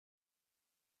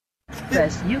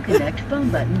Press Uconnect phone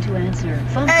button to answer.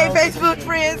 Phone hey, call Facebook to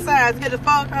friends, sorry, I get a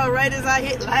phone call right as I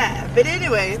hit live. But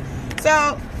anyway,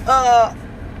 so I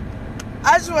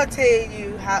just want to tell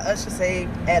you how Usher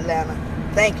saved Atlanta.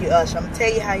 Thank you, Usher. I'm gonna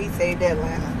tell you how he saved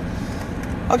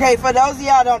Atlanta. Okay, for those of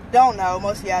y'all don't know,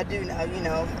 most of y'all do know, you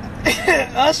know,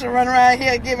 Usher run around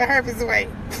here giving herpes away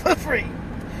for free.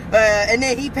 And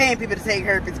then he paying people to take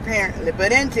herpes, apparently.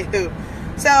 But anywho,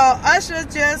 so Usher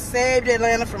just saved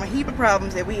Atlanta from a heap of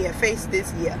problems that we have faced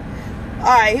this year.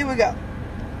 Alright, here we go.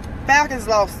 Falcons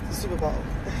lost the Super Bowl.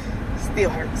 Still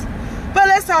hurts. But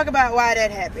let's talk about why that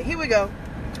happened. Here we go.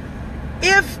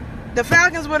 If the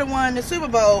Falcons would have won the Super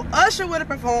Bowl, Usher would have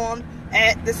performed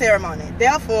at the ceremony.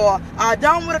 Therefore, our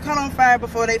dome would have caught on fire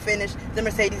before they finished the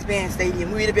Mercedes-Benz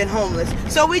Stadium. We'd have been homeless.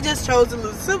 So we just chose to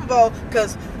lose the Super Bowl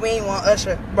because we ain't want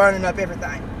Usher burning up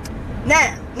everything.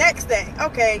 Now, next thing.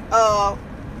 Okay,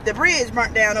 the bridge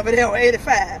burnt down over there on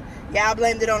 85. Y'all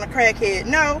blamed it on a crackhead.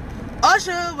 No,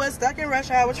 Usher was stuck in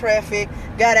rush hour traffic,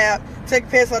 got out, took a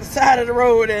piss on the side of the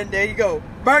road, and there you go.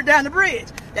 Burnt down the bridge.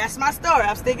 That's my story.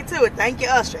 I'm sticking to it. Thank you,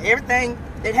 Usher. Everything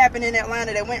that happened in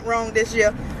Atlanta that went wrong this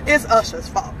year is Usher's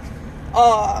fault.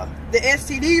 The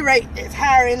STD rate is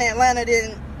higher in Atlanta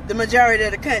than the majority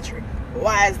of the country.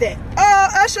 Why is that?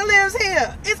 Usher lives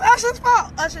here. It's Usher's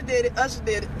fault. Usher did it. Usher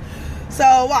did it.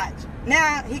 So watch.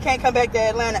 Now he can't come back to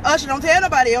Atlanta. Usher, don't tell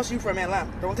nobody else you from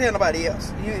Atlanta. Don't tell nobody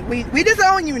else. We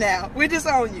disown you now. We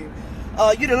disown you.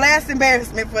 You're the last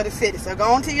embarrassment for the city. So go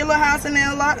on to your little house in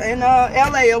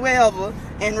LA or wherever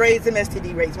and raise them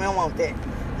STD rates. We don't want that.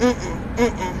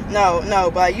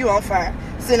 No, but you on fire.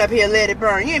 Sitting up here, let it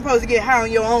burn. You ain't supposed to get high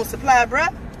on your own supply,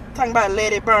 bruh. Talking about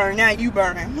let it burn. Now you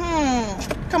burning.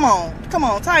 Come on,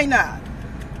 tighten up.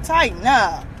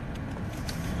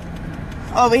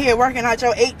 Over here working out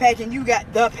your 8-pack and you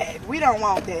got the pack. We don't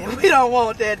want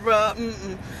that, bruh.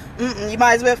 You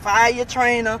might as well fire your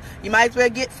trainer. You might as well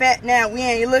get fat now. We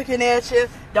ain't looking at you.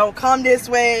 Don't come this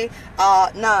way.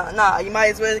 Nah. You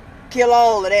might as well kill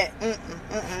all of that.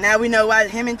 Now we know why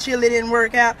him and Chili didn't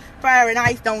work out. Fire and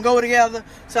ice don't go together.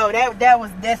 So that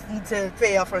was destined to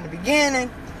fail from the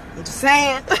beginning. I'm just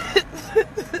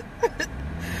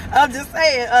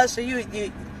saying. Usher, you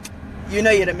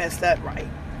know you'd have messed up, right?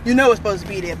 You know it's supposed to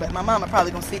be there, but my mama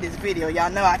probably gonna see this video.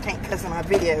 Y'all know I can't cuss in my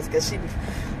videos because she be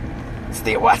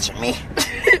still watching me.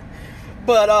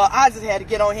 But I just had to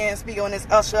get on here and speak on this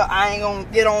Usher. I ain't gonna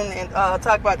get on and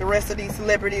talk about the rest of these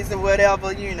celebrities or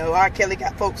whatever. You know, R. Kelly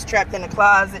got folks trapped in the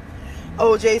closet.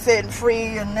 OJ setting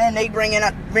free, and then they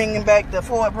bringing back the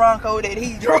Ford Bronco that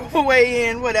he drove away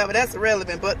in. Whatever, that's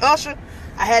irrelevant. But Usher,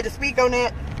 I had to speak on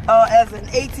that as an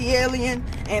ATLian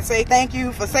and say thank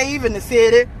you for saving the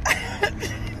city.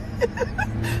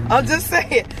 I'm just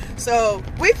saying. So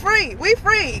we free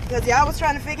because y'all was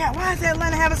trying to figure out why is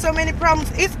Atlanta having so many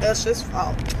problems. It's Usher's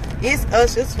fault.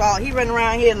 He running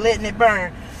around here letting it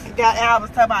burn and got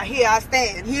albums talking about here I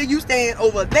stand, here you stand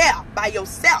over there by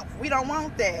yourself. We don't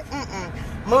want that.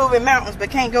 Moving mountains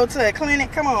but can't go to a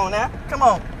clinic. Come on now, come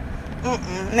on.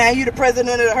 Now you the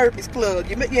president of the herpes club.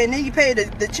 And then you pay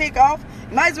the chick off.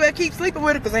 You might as well keep sleeping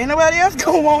with her because ain't nobody else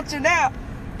gonna want you now.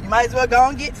 You might as well go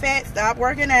and get fat, stop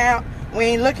working out. We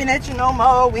ain't looking at you no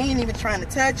more. We ain't even trying to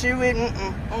touch you.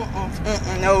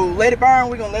 No, let it burn.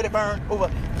 We're going to let it burn over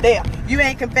there. You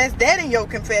ain't confessed that in your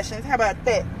confessions. How about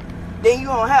that? Then you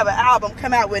going to have an album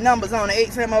come out with numbers on the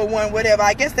 8701, whatever.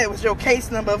 I guess that was your case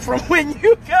number from when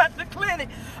you got the clinic.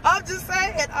 I'm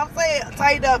saying,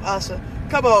 tighten up, Usher.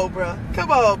 Come on,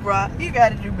 bruh. You got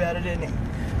to do better than that.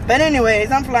 But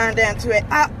anyways, I'm flying down to it.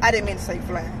 I didn't mean to say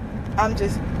flying. I'm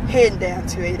just heading down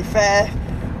to 85.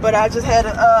 But I just had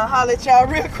to holler at y'all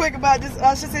real quick about this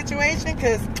Usher situation,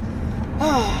 because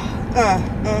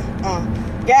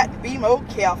got to be more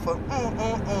careful.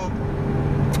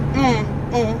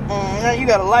 Now you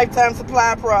got a lifetime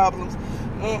supply of problems.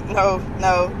 No.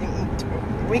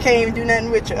 We can't even do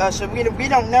nothing with you, Usher. We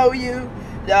don't know you.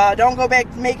 Don't go back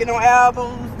to making no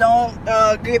albums. Don't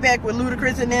get back with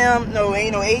Ludacris and them. No,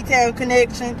 ain't no A-Town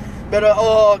connection. Better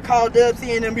call Dub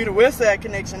C and them be the West Side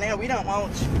connection. Now we don't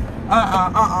want you.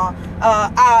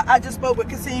 I just spoke with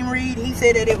Kasim Reed. He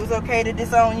said that it was okay to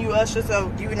disown you, Usher, so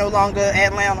you no longer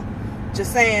Atlanta.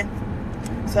 Just saying.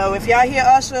 So if y'all hear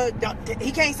Usher,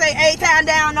 he can't say A-Town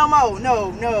down no more.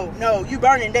 No. You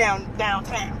burning down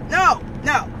downtown. No.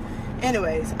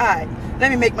 Anyways, alright.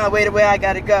 Let me make my way to where I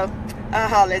gotta go. I'll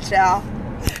holler at y'all.